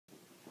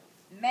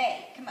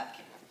May, come up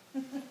here.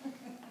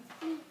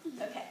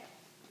 Okay.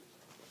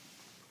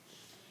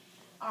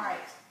 All right,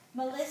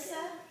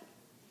 Melissa,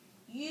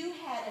 you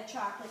had a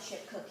chocolate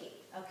chip cookie,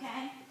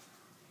 okay?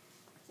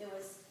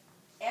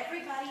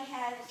 Everybody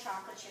had a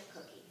chocolate chip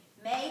cookie.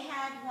 May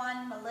had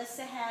one,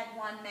 Melissa had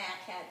one,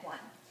 Mac had one.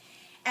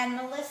 And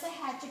Melissa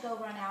had to go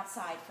run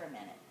outside for a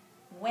minute.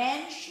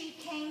 When she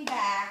came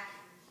back,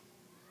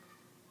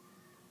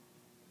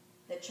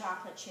 the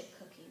chocolate chip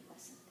cookie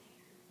wasn't there.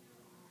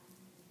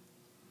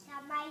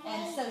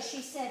 And so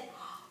she said,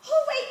 "Who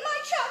ate my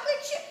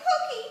chocolate chip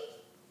cookie?"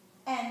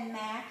 And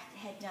Mac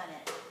had done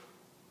it,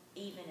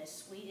 even as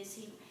sweet as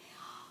he.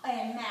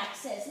 And Mac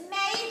says,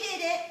 "May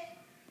did it.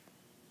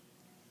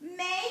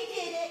 May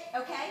did it."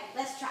 Okay,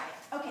 let's try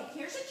it. Okay,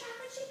 here's a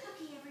chocolate chip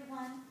cookie,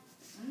 everyone.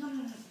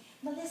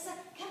 Melissa,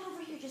 come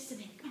over here just a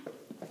minute. Come on.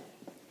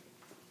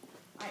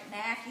 All right,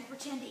 Mac, you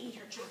pretend to eat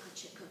her chocolate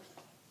chip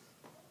cookie.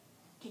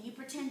 Can you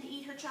pretend to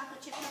eat her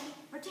chocolate chip cookie?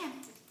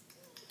 Pretend.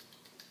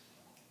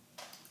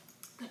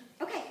 Good.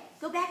 Okay,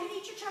 go back and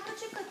eat your chocolate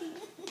chip cookie.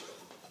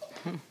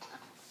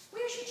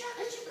 Where's your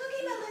chocolate chip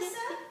cookie,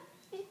 Melissa?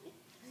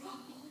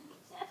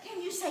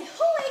 Can you say,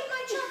 "Who ate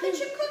my chocolate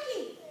chip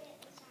cookie?"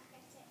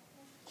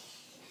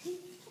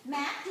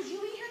 Mac, did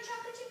you eat her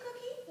chocolate chip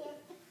cookie?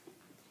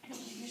 No,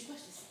 you're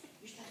supposed to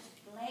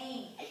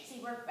blame. See,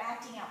 we're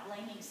acting out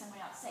blaming someone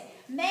else. Say,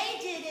 "May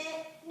did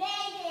it."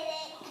 May did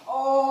it.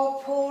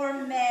 Oh, poor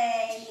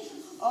May.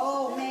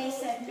 Oh, May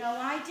said, "No,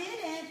 I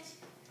didn't."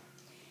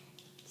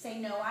 Say,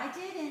 "No, I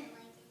didn't."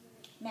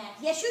 Mac,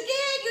 "Yes, you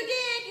did. You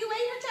did. You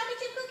ate her chocolate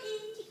chip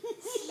cookie."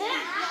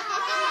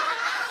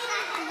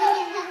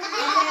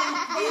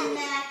 And then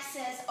Mac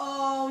says,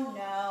 "Oh,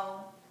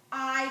 no,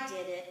 I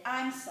did it.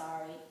 I'm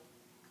sorry."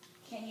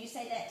 Can you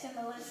say that to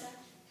Melissa?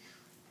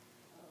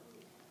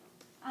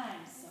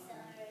 "I'm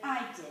sorry.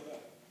 I did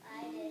it."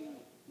 I did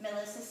it.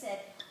 Melissa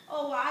said,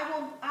 "Oh,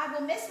 I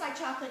will miss my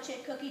chocolate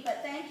chip cookie,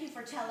 but thank you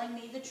for telling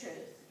me the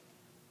truth."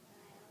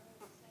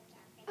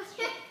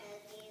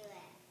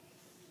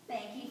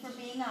 Thank you for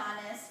being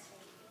honest.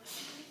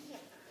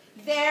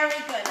 Very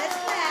good. Let's